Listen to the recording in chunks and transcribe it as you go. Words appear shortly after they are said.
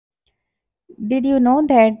Did you know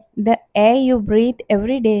that the air you breathe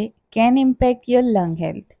every day can impact your lung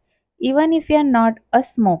health, even if you are not a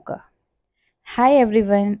smoker? Hi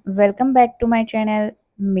everyone, welcome back to my channel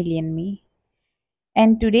Million Me.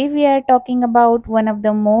 And today we are talking about one of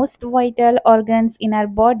the most vital organs in our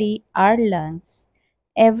body, our lungs.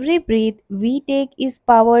 Every breath we take is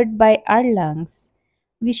powered by our lungs,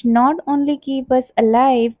 which not only keep us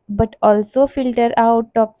alive but also filter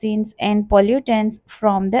out toxins and pollutants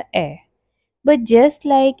from the air. But just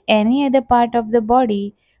like any other part of the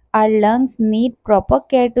body, our lungs need proper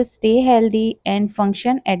care to stay healthy and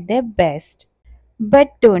function at their best.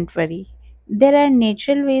 But don't worry, there are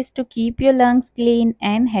natural ways to keep your lungs clean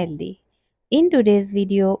and healthy. In today's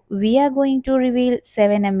video, we are going to reveal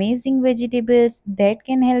 7 amazing vegetables that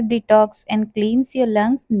can help detox and cleanse your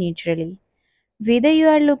lungs naturally. Whether you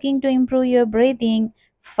are looking to improve your breathing,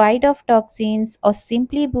 fight off toxins, or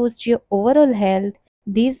simply boost your overall health,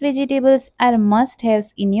 these vegetables are must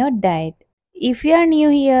haves in your diet. If you are new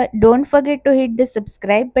here, don't forget to hit the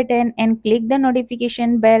subscribe button and click the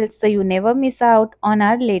notification bell so you never miss out on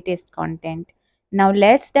our latest content. Now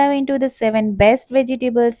let's dive into the 7 best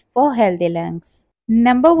vegetables for healthy lungs.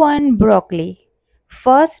 Number 1, broccoli.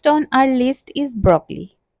 First on our list is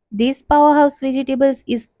broccoli. This powerhouse vegetables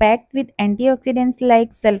is packed with antioxidants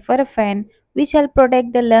like sulforaphane, which help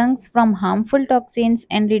protect the lungs from harmful toxins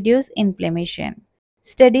and reduce inflammation.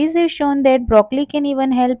 Studies have shown that broccoli can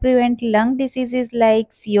even help prevent lung diseases like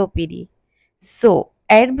COPD. So,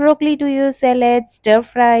 add broccoli to your salads, stir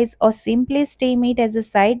fries, or simply steam it as a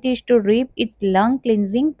side dish to reap its lung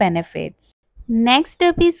cleansing benefits. Next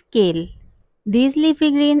up is kale. This leafy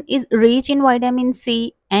green is rich in vitamin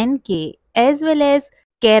C and K as well as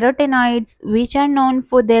carotenoids which are known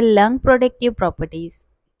for their lung protective properties.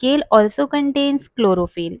 Kale also contains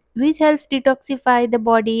chlorophyll which helps detoxify the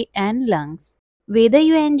body and lungs. Whether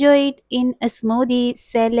you enjoy it in a smoothie,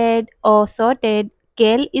 salad or sauteed,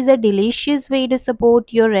 kale is a delicious way to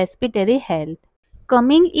support your respiratory health.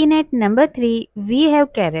 Coming in at number 3, we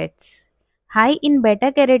have carrots. High in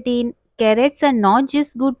beta carotene, carrots are not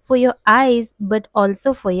just good for your eyes but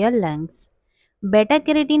also for your lungs. Beta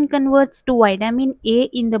carotene converts to vitamin A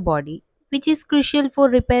in the body, which is crucial for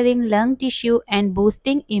repairing lung tissue and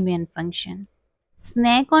boosting immune function.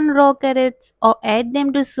 Snack on raw carrots or add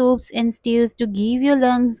them to soups and stews to give your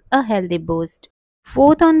lungs a healthy boost.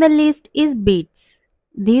 Fourth on the list is beets.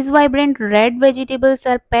 These vibrant red vegetables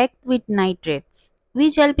are packed with nitrates,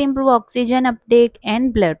 which help improve oxygen uptake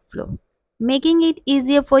and blood flow, making it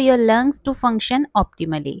easier for your lungs to function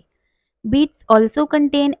optimally. Beets also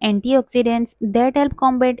contain antioxidants that help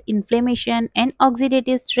combat inflammation and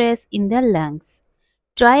oxidative stress in the lungs.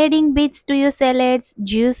 Try adding beets to your salads,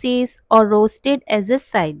 juices, or roasted as a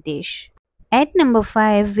side dish. At number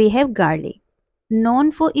 5, we have garlic.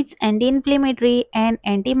 Known for its anti-inflammatory and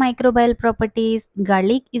antimicrobial properties,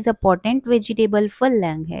 garlic is a potent vegetable for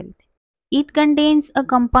lung health. It contains a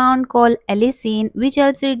compound called allicin which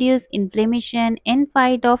helps reduce inflammation and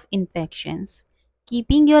fight off infections,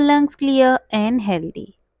 keeping your lungs clear and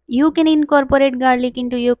healthy. You can incorporate garlic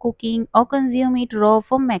into your cooking or consume it raw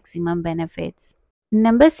for maximum benefits.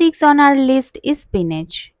 Number 6 on our list is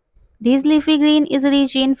spinach. This leafy green is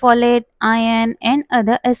rich in folate, iron, and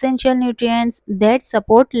other essential nutrients that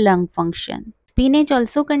support lung function. Spinach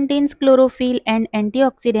also contains chlorophyll and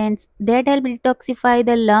antioxidants that help detoxify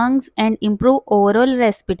the lungs and improve overall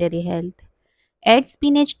respiratory health. Add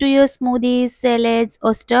spinach to your smoothies, salads,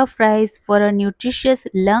 or stir fries for a nutritious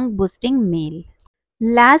lung boosting meal.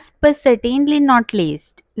 Last but certainly not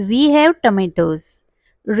least, we have tomatoes.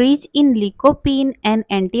 Rich in lycopene, an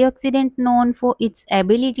antioxidant known for its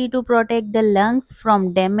ability to protect the lungs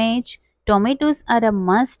from damage, tomatoes are a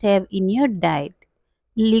must-have in your diet.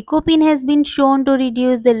 Lycopene has been shown to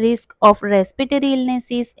reduce the risk of respiratory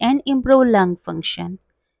illnesses and improve lung function.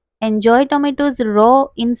 Enjoy tomatoes raw,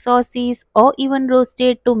 in sauces, or even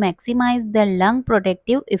roasted to maximize their lung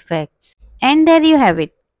protective effects. And there you have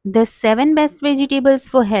it, the 7 best vegetables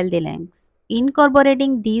for healthy lungs.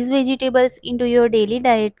 Incorporating these vegetables into your daily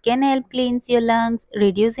diet can help cleanse your lungs,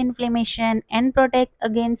 reduce inflammation, and protect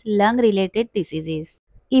against lung related diseases.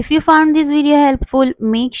 If you found this video helpful,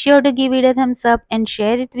 make sure to give it a thumbs up and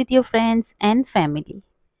share it with your friends and family.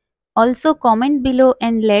 Also comment below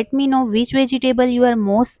and let me know which vegetable you are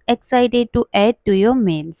most excited to add to your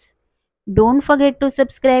meals. Don't forget to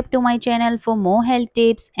subscribe to my channel for more health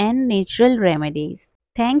tips and natural remedies.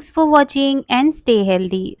 Thanks for watching and stay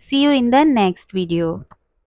healthy. See you in the next video.